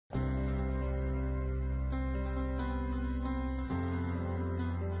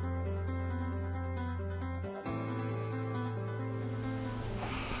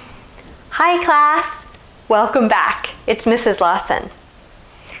Hi class! Welcome back. It's Mrs. Lawson.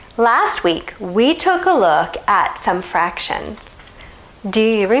 Last week we took a look at some fractions. Do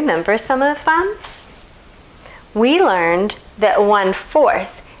you remember some of them? We learned that 1/4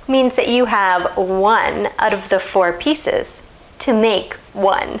 means that you have one out of the 4 pieces to make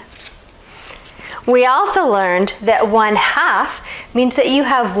 1. We also learned that 1/2 means that you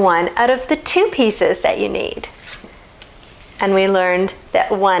have one out of the 2 pieces that you need. And we learned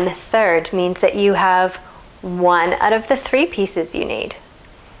that 1/3 means that you have one out of the 3 pieces you need.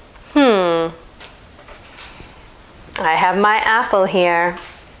 I have my apple here.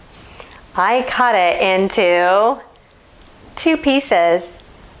 I cut it into 2 pieces.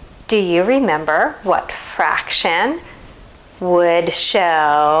 Do you remember what fraction would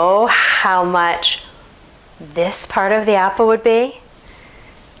show how much this part of the apple would be?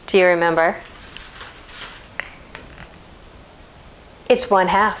 Do you remember? It's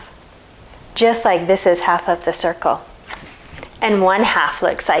 1/2, just like this is half of the circle. And 1/2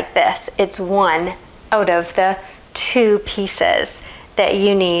 looks like this. It's one out of the 2 pieces that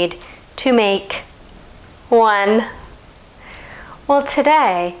you need to make 1. Well,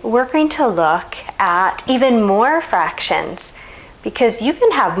 today we're going to look at even more fractions, because you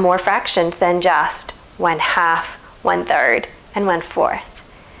can have more fractions than just 1/2, 1/3, and 1/4.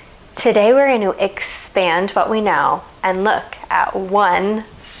 Today we're going to expand what we know and look at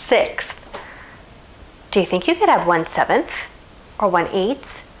 1/6. Do you think you could have 1/7, or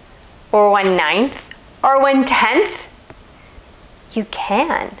 1/8, or 1/9, or 1/10? You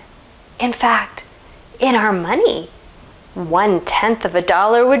can. In fact, in our money, 1/10 of a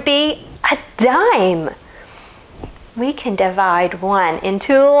dollar would be a dime. We can divide 1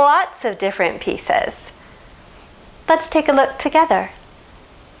 into lots of different pieces. Let's take a look together.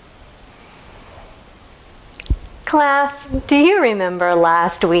 Class, do you remember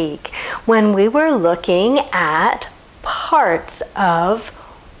last week when we were looking at parts of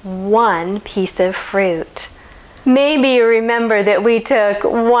one piece of fruit? Maybe you remember that we took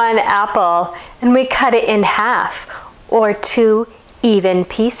 1 apple and we cut it in half, or 2 even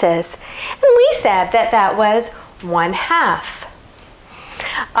pieces. And we said that that was 1/2.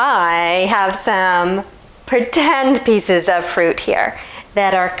 I have some pretend pieces of fruit here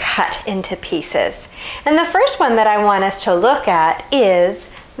that are cut into pieces. And the first one that I want us to look at is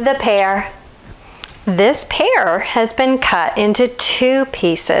the pear. This pear has been cut into 2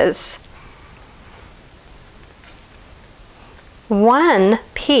 pieces. One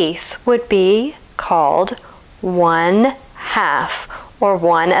piece would be called 1/2, or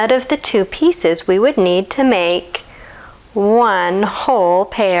one out of the 2 pieces we would need to make 1 whole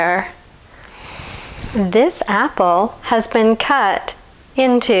pear. This apple has been cut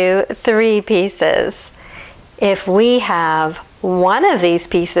into 3 pieces. If we have one of these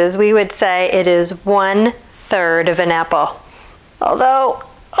pieces, we would say it is 1/3 of an apple. Although,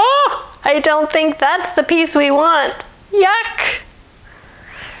 I don't think that's the piece we want. Yuck!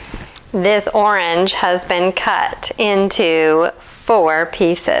 This orange has been cut into 4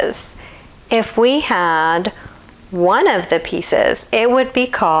 pieces. If we had one of the pieces, it would be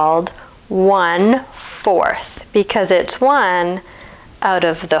called 1/4, because it's one out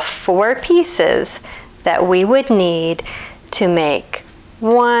of the 4 pieces that we would need to make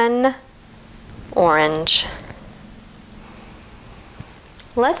 1 orange.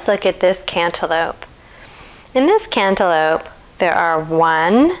 Let's look at this cantaloupe. In this cantaloupe, there are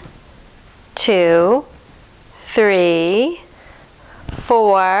 1, 2, 3,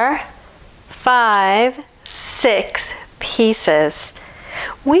 4, 5, 6 pieces.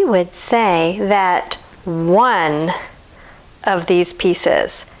 We would say that one of these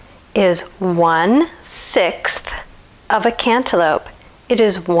pieces is 1/6 of a cantaloupe. It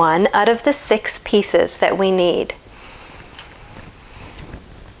is one out of the 6 pieces that we need.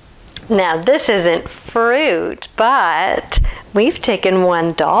 Now, this isn't fruit, but we've taken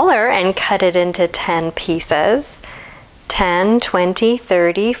 $1 and cut it into 10 pieces. 10, 20,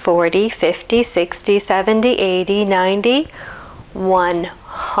 30, 40, 50, 60, 70, 80, 90,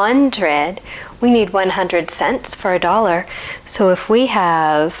 100. We need 100 cents for $1. So if we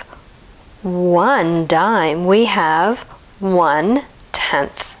have 1 dime, we have 1/10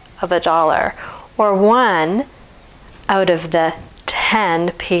 of a dollar, or 1 out of the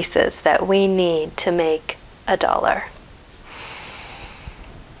 10 pieces that we need to make $1.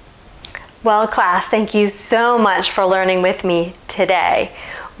 Well, class, thank you so much for learning with me today.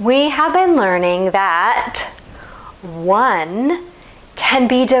 We have been learning that 1 can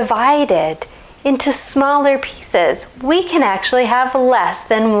be divided into smaller pieces. We can actually have less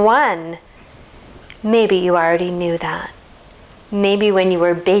than 1. Maybe you already knew that. Maybe when you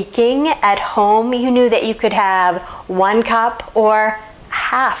were baking at home, you knew that you could have 1 cup or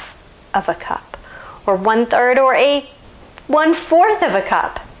half of a cup, or 1/3 or 1/4 of a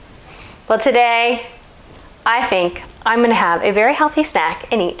cup. Well, today, I think I'm going to have a very healthy snack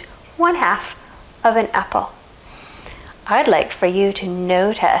and eat 1/2 of an apple. I'd like for you to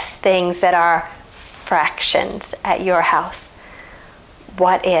notice things that are fractions at your house.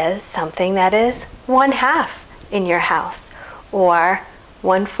 What is something that is 1/2 in your house, or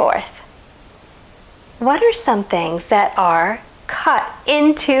 1/4? What are some things that are cut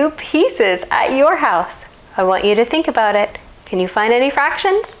into pieces at your house? I want you to think about it. Can you find any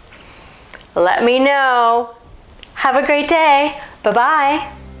fractions? Let me know. Have a great day.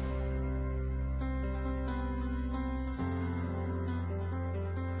 Bye-bye.